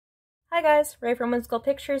Hi guys, Ray from Whimsical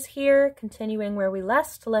Pictures here, continuing where we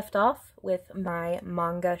last left off with my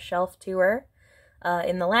manga shelf tour.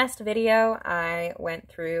 In the last video, I went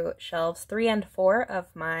through shelves 3 and 4 of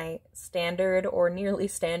my standard or nearly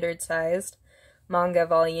standard sized manga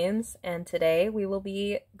volumes, and today we will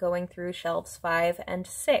be going through shelves 5 and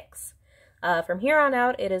 6. From here on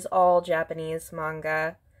out, it is all Japanese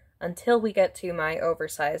manga until we get to my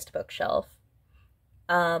oversized bookshelf.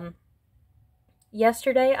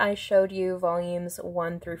 Yesterday I showed you volumes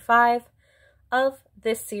 1 through 5 of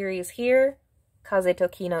this series here, Kaze to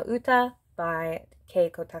Ki no Uta by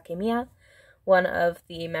Keiko Takemiya, one of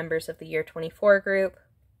the members of the Year 24 group,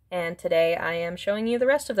 and today I am showing you the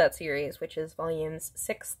rest of that series, which is volumes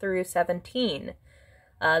 6 through 17.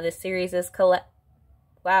 This series is complete.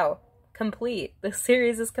 This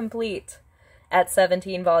series is complete at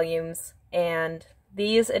 17 volumes, and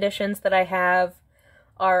these editions that I have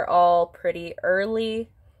are all pretty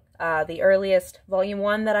early. The earliest volume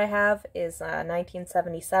 1 that I have is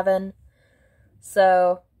 1977,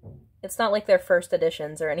 so it's not like they're first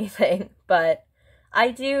editions or anything, but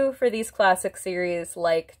I do, for these classic series,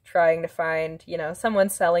 like trying to find, someone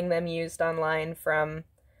selling them used online from,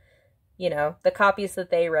 the copies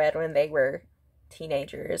that they read when they were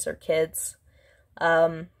teenagers or kids.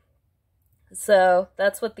 So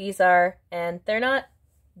that's what these are, and they're not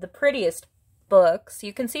the prettiest books.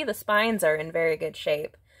 You can see the spines are in very good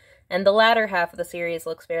shape, and the latter half of the series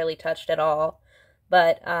looks barely touched at all,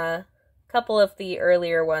 but a couple of the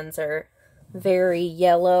earlier ones are very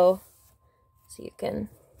yellow, so you can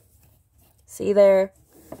see there.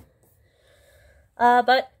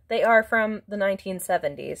 But they are from the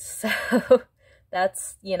 1970s, so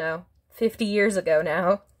that's, 50 years ago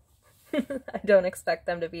now. I don't expect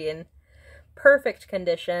them to be in perfect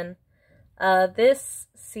condition. This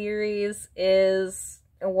series is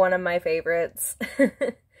one of my favorites.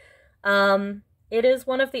 It is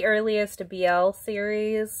one of the earliest BL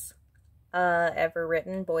series ever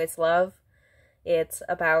written, Boys Love. It's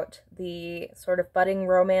about the sort of budding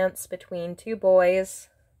romance between two boys,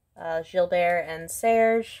 Gilbert and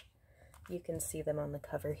Serge. You can see them on the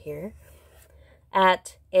cover here,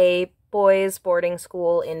 at a boys' boarding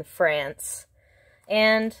school in France.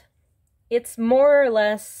 And it's more or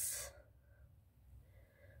less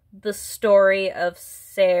the story of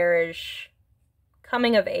Serge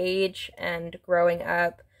coming of age and growing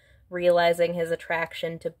up, realizing his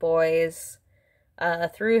attraction to boys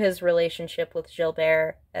through his relationship with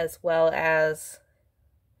Gilbert, as well as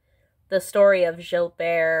the story of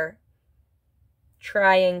Gilbert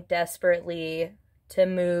trying desperately to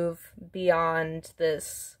move beyond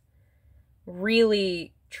this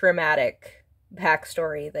really traumatic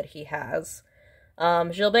backstory that he has.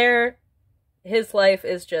 Gilbert, his life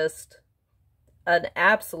is just an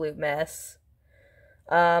absolute mess.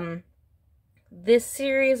 This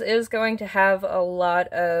series is going to have a lot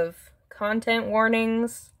of content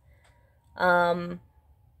warnings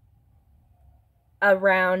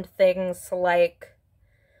around things like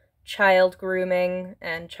child grooming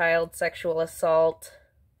and child sexual assault,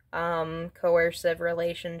 coercive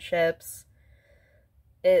relationships.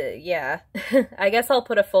 Yeah, I guess I'll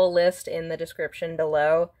put a full list in the description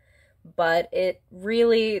below. But it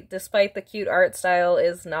really, despite the cute art style,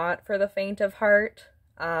 is not for the faint of heart.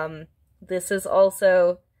 This is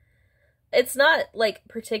also, it's not, like,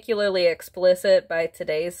 particularly explicit by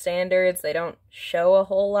today's standards. They don't show a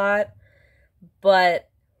whole lot, but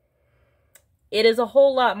it is a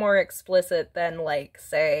whole lot more explicit than, like,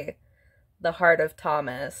 say, The Heart of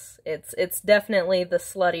Thomas. It's definitely the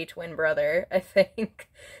slutty twin brother, I think.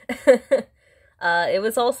 It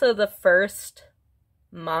was also the first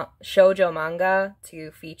shoujo manga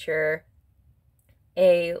to feature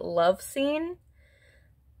a love scene,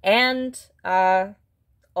 and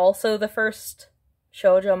also the first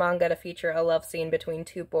shoujo manga to feature a love scene between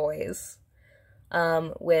two boys,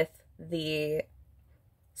 with the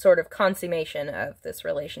sort of consummation of this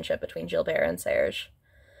relationship between Gilbert and Serge.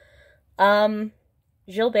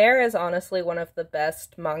 Gilbert is honestly one of the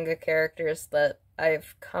best manga characters that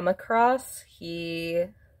I've come across. He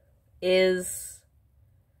is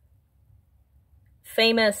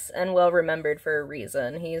famous and well remembered for a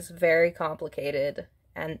reason. He's very complicated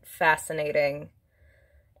and fascinating,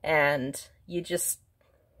 and you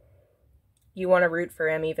want to root for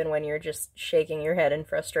him even when you're just shaking your head in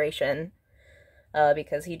frustration,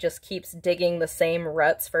 because he just keeps digging the same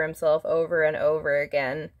ruts for himself over and over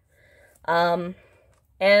again.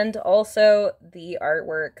 And also the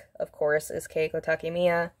artwork, of course, is Keiko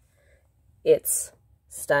Takemiya. It's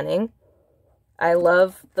stunning. I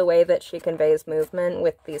love the way that she conveys movement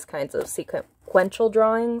with these kinds of sequential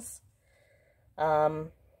drawings.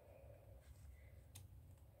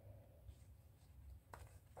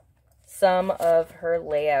 some of her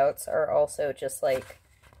layouts are also just, like,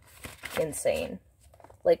 insane.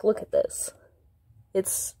 Like, look at this.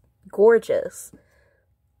 It's gorgeous.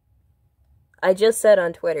 I just said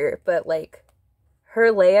on Twitter, but, like,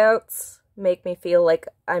 her layouts make me feel like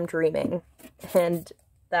I'm dreaming. And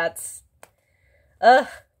that's... I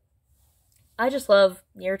just love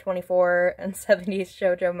Year 24 and 70s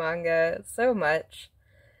shoujo manga so much.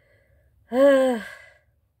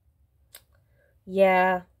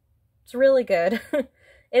 Yeah, it's really good.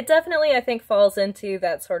 It definitely, I think, falls into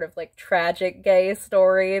that sort of, like, tragic gay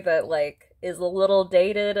story that, like, is a little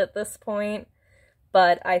dated at this point,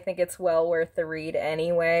 but I think it's well worth the read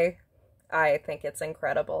anyway. I think it's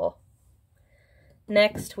incredible.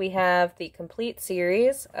 Next, we have the complete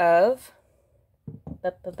series of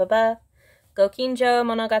Gokinjo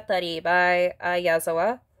Monogatari by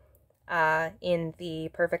Yazawa in the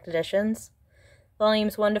Perfect Editions,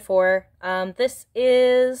 volumes 1 to 4. This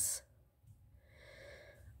is,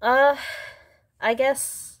 I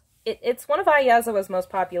guess, it's one of Ayazawa's most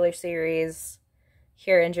popular series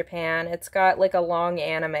here in Japan. It's got, like, a long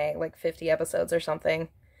anime, like 50 episodes or something.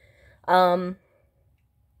 And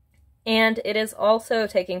it is also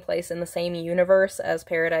taking place in the same universe as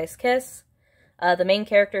Paradise Kiss. The main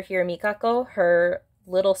character here, Mikako, her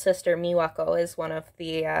little sister Miwako is one of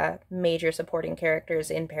the major supporting characters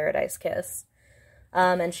in Paradise Kiss.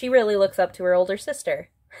 And she really looks up to her older sister.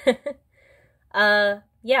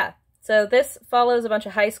 Yeah, so this follows a bunch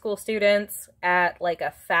of high school students at, like,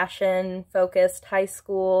 a fashion-focused high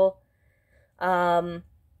school,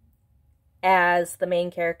 as the main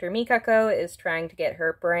character, Mikako, is trying to get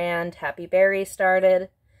her brand, Happy Berry, started.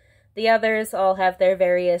 The others all have their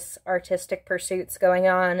various artistic pursuits going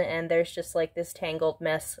on, and there's just, like, this tangled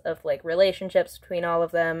mess of, like, relationships between all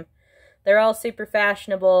of them. They're all super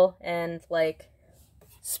fashionable and, like,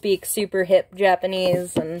 speak super hip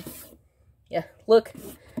Japanese, and yeah, look,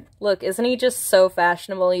 isn't he just so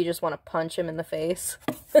fashionable you just want to punch him in the face?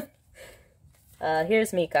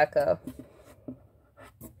 Here's Mikako.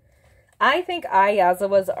 I think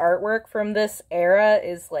Ayazawa's artwork from this era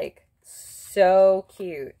is, like, so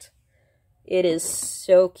cute. It is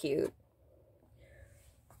so cute.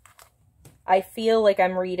 I feel like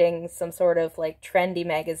I'm reading some sort of, like, trendy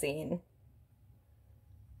magazine.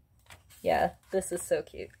 Yeah, this is so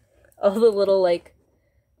cute. All the little, like,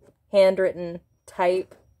 handwritten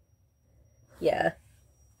type. Yeah.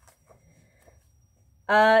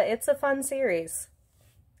 It's a fun series.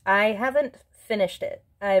 I haven't finished it.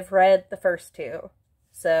 I've read the first 2,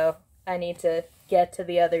 so I need to get to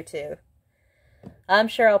the other 2. I'm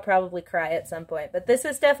sure I'll probably cry at some point, but this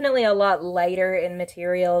is definitely a lot lighter in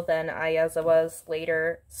material than Ayazawa's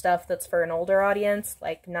later stuff that's for an older audience,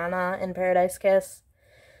 like Nana and Paradise Kiss.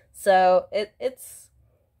 So it's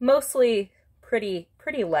mostly pretty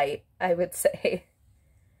light, I would say.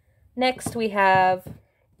 Next we have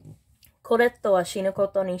Koretto wa shinu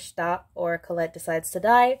koto ni shita, or Colette Decides to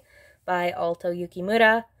Die, by Alto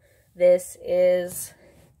Yukimura. This is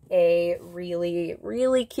a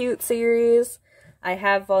really cute series. I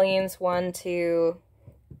have volumes 1 to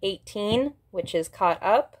 18, which is caught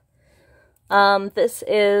up. This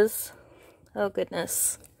is, oh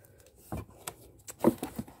goodness.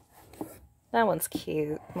 That one's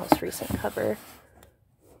cute, most recent cover.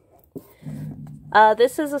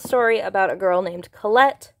 This is a story about a girl named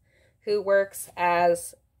Colette who works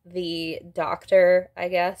as the doctor, I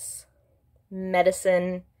guess,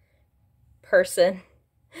 medicine person,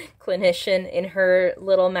 clinician in her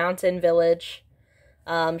little mountain village.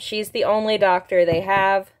 She's the only doctor they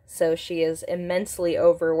have, so she is immensely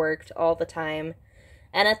overworked all the time.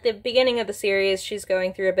 And at the beginning of the series, she's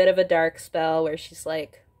going through a bit of a dark spell where she's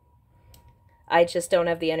like, I just don't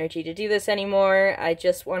have the energy to do this anymore. I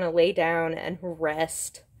just want to lay down and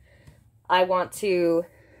rest. I want to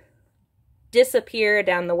disappear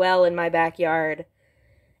down the well in my backyard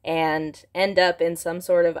and end up in some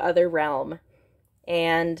sort of other realm.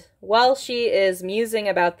 And while she is musing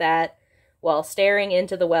about that, while staring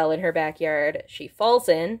into the well in her backyard, she falls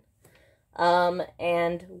in,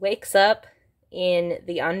 and wakes up in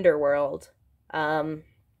the underworld,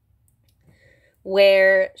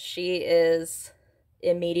 where she is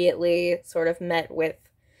immediately sort of met with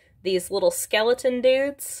these little skeleton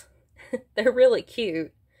dudes. They're really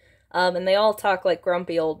cute, and they all talk like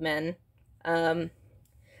grumpy old men.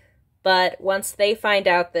 But once they find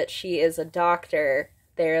out that she is a doctor,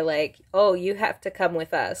 they're like, oh, you have to come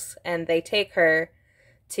with us. And they take her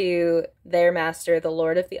to their master, the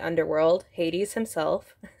Lord of the Underworld, Hades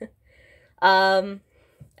himself. I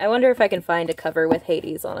wonder if I can find a cover with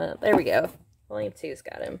Hades on it. There we go. Volume 2's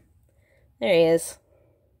got him. There he is.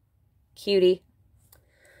 Cutie.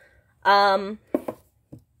 Um,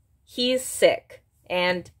 he's sick,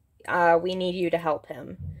 and we need you to help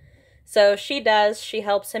him. So she does. She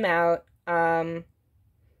helps him out, and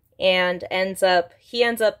he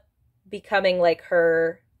ends up becoming like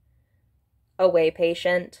her away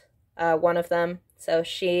patient, one of them. So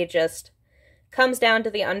she just comes down to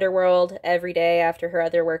the underworld every day after her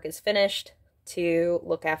other work is finished to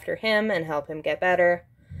look after him and help him get better.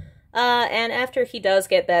 And after he does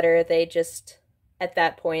get better, they just, at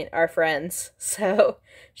that point, are friends. So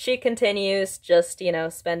she continues just,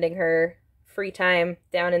 spending her free time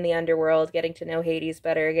down in the underworld, getting to know Hades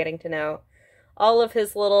better, getting to know all of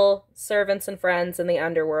his little servants and friends in the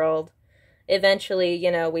underworld. Eventually,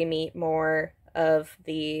 we meet more of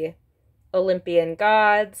the Olympian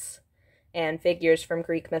gods and figures from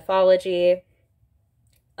Greek mythology,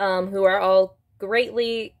 who are all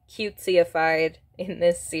greatly cutesyified in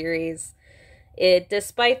this series.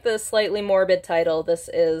 Despite the slightly morbid title, this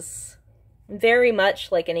is very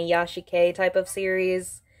much like an Iyashikei type of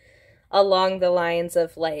series, along the lines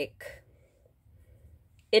of, like,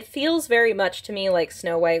 it feels very much to me like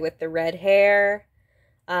Snow White with the red hair.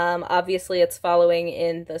 Obviously it's following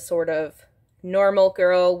in the sort of normal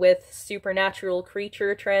girl with supernatural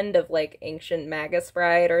creature trend of, like, ancient Magus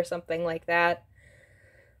Bride or something like that.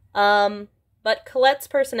 But Colette's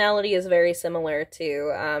personality is very similar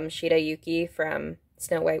to Shida Yuki from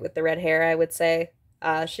Snow White with the red hair, I would say.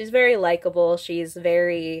 She's very likable. She's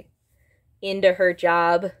very into her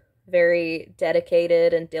job, very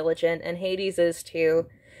dedicated and diligent, and Hades is too.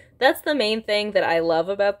 That's the main thing that I love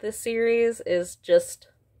about this series, is just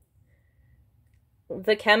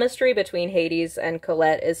the chemistry between Hades and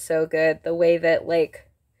Colette is so good. The way that, like,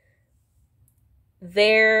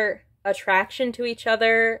 their attraction to each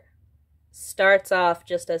other starts off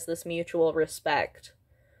just as this mutual respect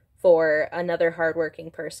for another hardworking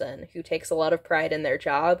person who takes a lot of pride in their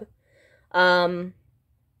job. And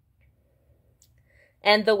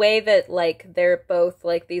the way that, like, they're both,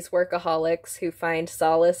 like, these workaholics who find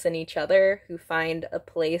solace in each other, who find a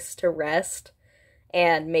place to rest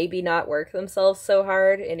and maybe not work themselves so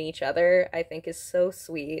hard in each other, I think is so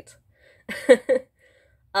sweet.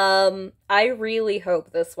 I really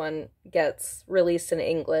hope this one gets released in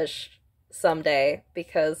English someday,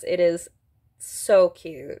 because it is so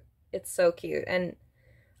cute. It's so cute. And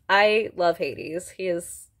I love Hades. He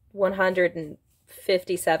is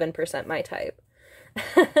 157% my type.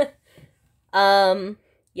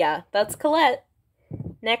 Yeah, that's Colette.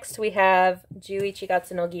 Next we have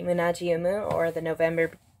Juichigatsu no Gimunajiumu, or the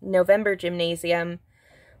November Gymnasium,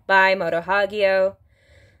 by Moto Hagio.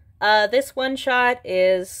 This one-shot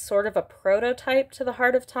is sort of a prototype to The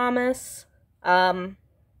Heart of Thomas.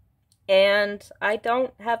 And I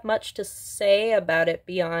don't have much to say about it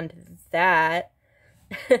beyond that.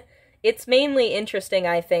 It's mainly interesting,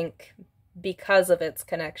 I think, because of its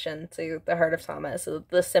connection to The Heart of Thomas,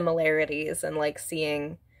 the similarities, and, like,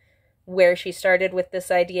 seeing where she started with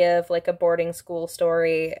this idea of, like, a boarding school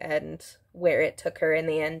story and where it took her in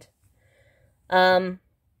the end.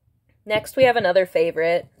 Next we have another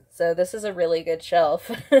favorite. So this is a really good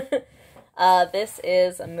shelf. This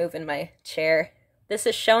is, I'm moving my chair. This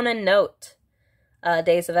is Shonen Note,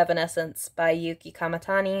 Days of Evanescence by Yuki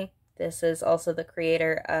Kamatani. This is also the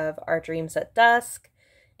creator of Our Dreams at Dusk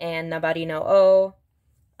and Nabari no O.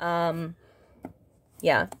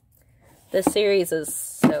 Yeah, this series is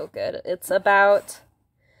so good. It's about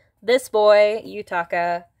this boy,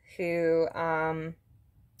 Yutaka, who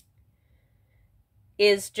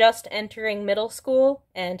is just entering middle school,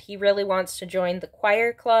 and he really wants to join the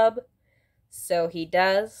choir club, so he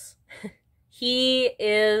does. He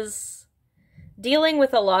is dealing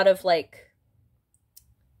with a lot of, like,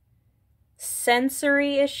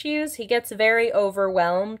 sensory issues. He gets very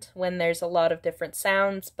overwhelmed when there's a lot of different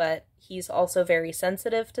sounds, but he's also very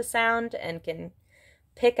sensitive to sound and can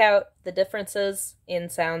pick out the differences in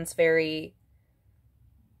sounds very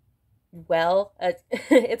well.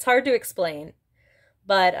 It's hard to explain,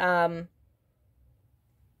 but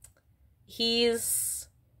he's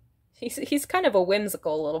kind of a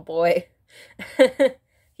whimsical little boy.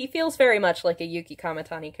 He feels very much like a Yuki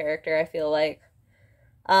Kamatani character, I feel like.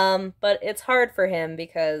 But it's hard for him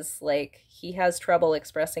because, like, he has trouble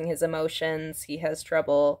expressing his emotions. He has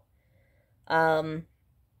trouble, dealing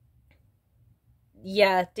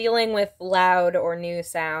with loud or new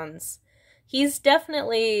sounds. He's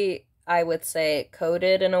definitely, I would say,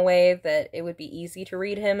 coded in a way that it would be easy to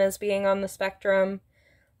read him as being on the spectrum,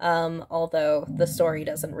 although the story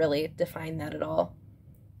doesn't really define that at all.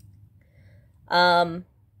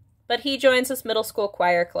 But he joins this middle school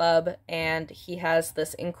choir club, and he has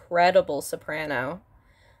this incredible soprano.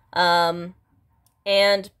 And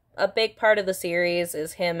a big part of the series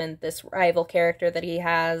is him and this rival character that he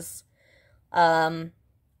has,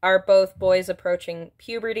 are both boys approaching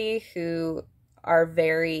puberty who are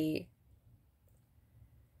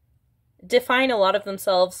define a lot of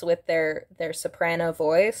themselves with their soprano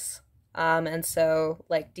voice. And so,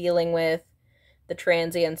 like, dealing with the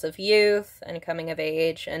transience of youth and coming of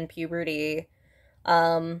age and puberty,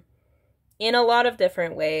 in a lot of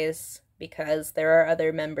different ways, because there are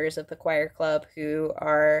other members of the choir club who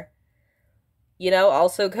are,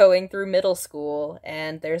 also going through middle school,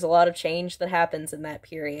 and there's a lot of change that happens in that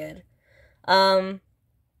period.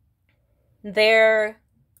 There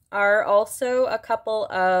are also a couple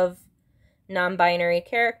of non-binary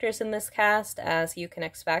characters in this cast, as you can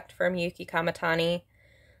expect from Yuki Kamatani,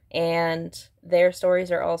 and their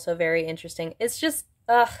stories are also very interesting. It's just,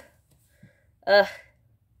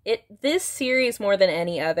 this series, more than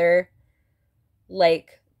any other,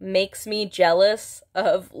 like, makes me jealous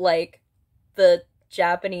of, like, the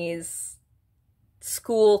Japanese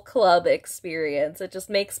school club experience. It just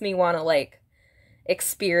makes me want to, like,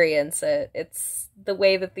 experience it. It's the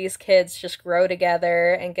way that these kids just grow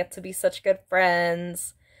together and get to be such good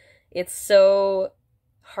friends. It's so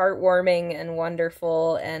heartwarming and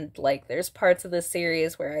wonderful, and, like, there's parts of this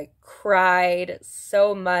series where I cried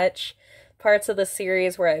so much, parts of the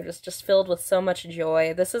series where I was just filled with so much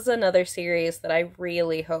joy. This is another series that I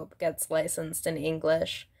really hope gets licensed in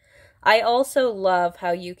English. I also love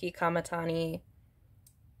how Yuki Kamatani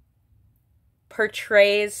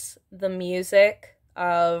portrays the music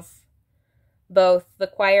of both the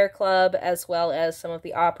choir club as well as some of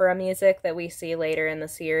the opera music that we see later in the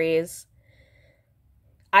series.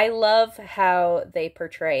 I love how they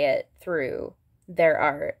portray it through their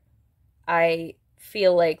art. I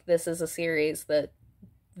feel like this is a series that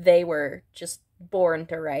they were just born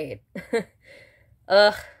to write.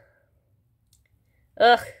 Ugh.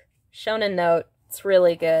 Shonen Note. It's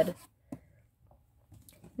really good.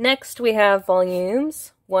 Next we have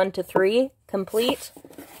volumes 1 to 3, complete,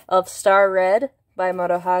 of Star Red by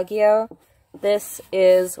Moto Hagio. This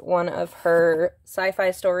is one of her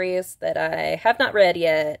sci-fi stories that I have not read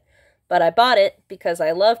yet, but I bought it because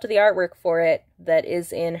I loved the artwork for it that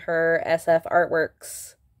is in her SF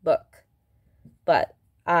Artworks book. But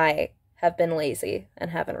I have been lazy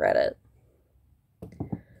and haven't read it.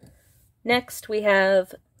 Next we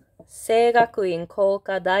have Seigakuin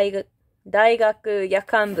Kouka Daigaku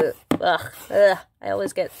Yakanbu. I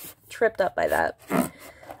always get tripped up by that.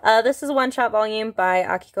 This is a one-shot volume by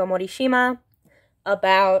Akiko Morishima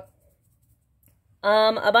about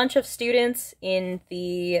a bunch of students in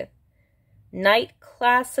the night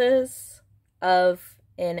classes of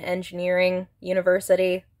an engineering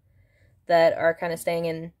university that are kind of staying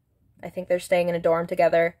in, I think they're staying in a dorm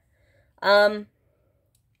together.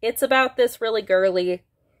 It's about this really girly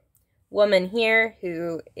woman here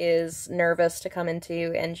who is nervous to come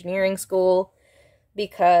into engineering school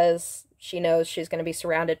because she knows she's going to be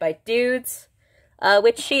surrounded by dudes,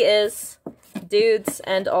 which she is. Dudes,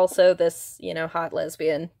 and also this, hot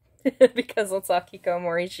lesbian, because it's Akiko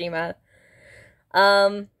Morishima.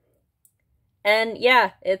 And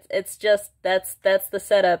yeah, it's just, that's the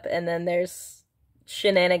setup, and then there's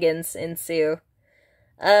shenanigans ensue.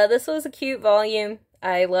 This was a cute volume.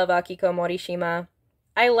 I love Akiko Morishima.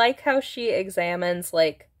 I like how she examines,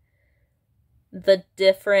 like, the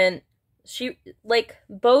different,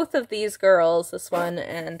 both of these girls, this one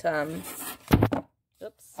and,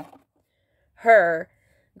 her,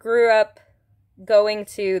 grew up going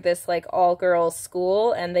to this, like, all-girls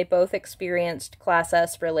school, and they both experienced Class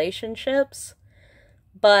S relationships,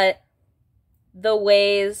 but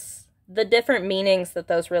the different meanings that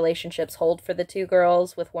those relationships hold for the two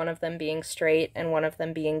girls, with one of them being straight and one of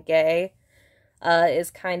them being gay, is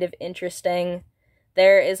kind of interesting.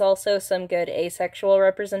 There is also some good asexual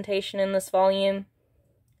representation in this volume.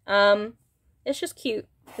 It's just cute.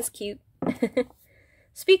 It's cute.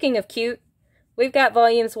 Speaking of cute, we've got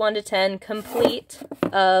volumes 1 to 10 complete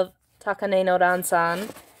of Takane no Ransan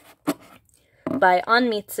by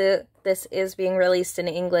Anmitsu. This is being released in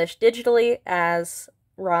English digitally as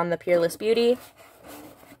Ran the Peerless Beauty.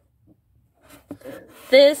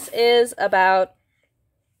 This is about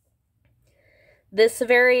this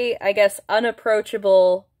very, I guess,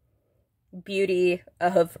 unapproachable beauty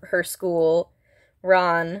of her school,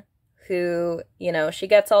 Ran, who, she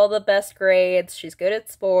gets all the best grades, she's good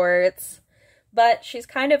at sports, but she's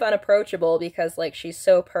kind of unapproachable because, like, she's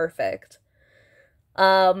so perfect.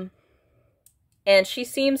 And she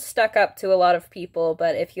seems stuck up to a lot of people,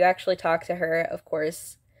 but if you actually talk to her, of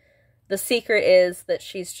course, the secret is that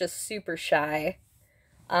she's just super shy.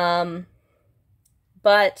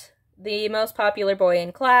 But the most popular boy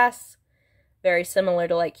in class, very similar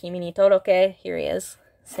to like Kimi ni Toroke. Here he is.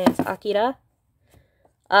 His name's Akira.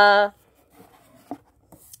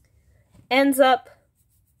 Ends up,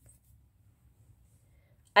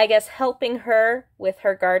 I guess, helping her with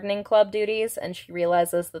her gardening club duties, and she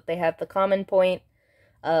realizes that they have the common point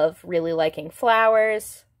of really liking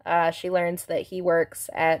flowers. She learns that he works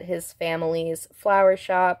at his family's flower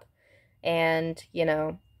shop, and, you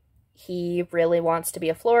know, he really wants to be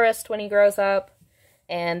a florist when he grows up,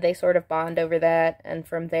 and they sort of bond over that, and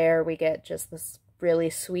from there we get just this really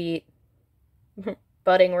sweet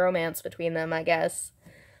budding romance between them, I guess.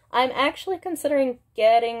 I'm actually considering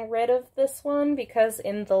getting rid of this one because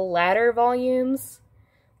in the latter volumes,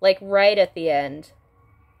 like right at the end,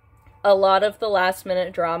 a lot of the last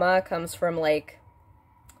minute drama comes from like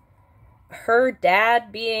her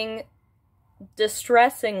dad being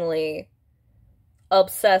distressingly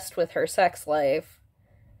obsessed with her sex life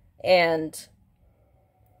and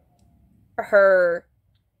her,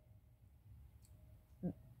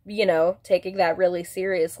 you know, taking that really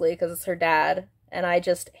seriously because it's her dad. And I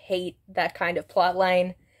just hate that kind of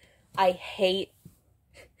plotline. I hate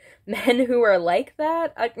men who are like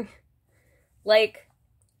that.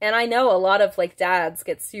 And I know a lot of, like, dads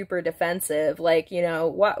get super defensive. Like, you know,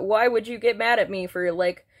 why would you get mad at me for,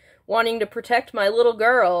 like, wanting to protect my little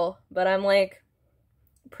girl? But I'm like,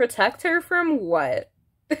 protect her from what?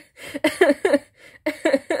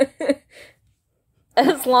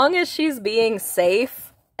 As long as she's being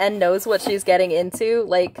safe and knows what she's getting into,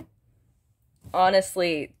 like,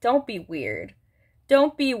 honestly, don't be weird.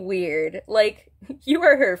 Don't be weird. Like, you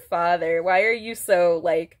are her father. Why are you so,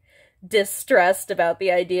 like, distressed about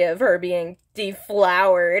the idea of her being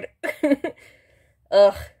deflowered?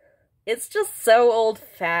 Ugh. It's just so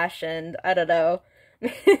old-fashioned. I don't know.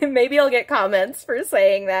 Maybe I'll get comments for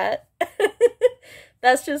saying that.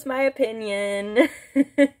 That's just my opinion.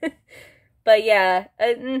 But yeah,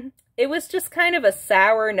 it was just kind of a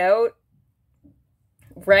sour note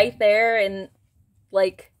right there and,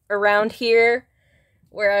 like, around here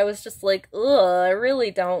where I was just like, ugh, I really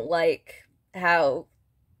don't like how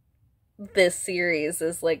this series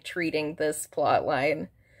is, like, treating this plot line.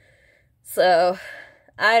 So,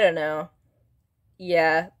 I don't know.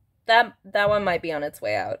 Yeah, that one might be on its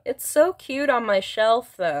way out. It's so cute on my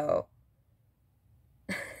shelf, though.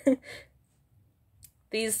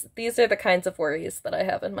 These are the kinds of worries that I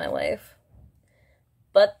have in my life.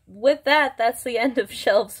 But with that, that's the end of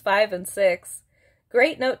shelves 5 and 6.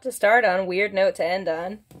 Great note to start on, weird note to end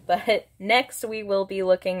on. But next we will be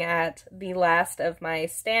looking at the last of my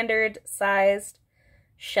standard-sized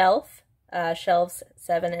shelf, shelves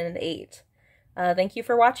 7 and 8. Thank you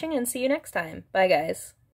for watching and see you next time. Bye, guys.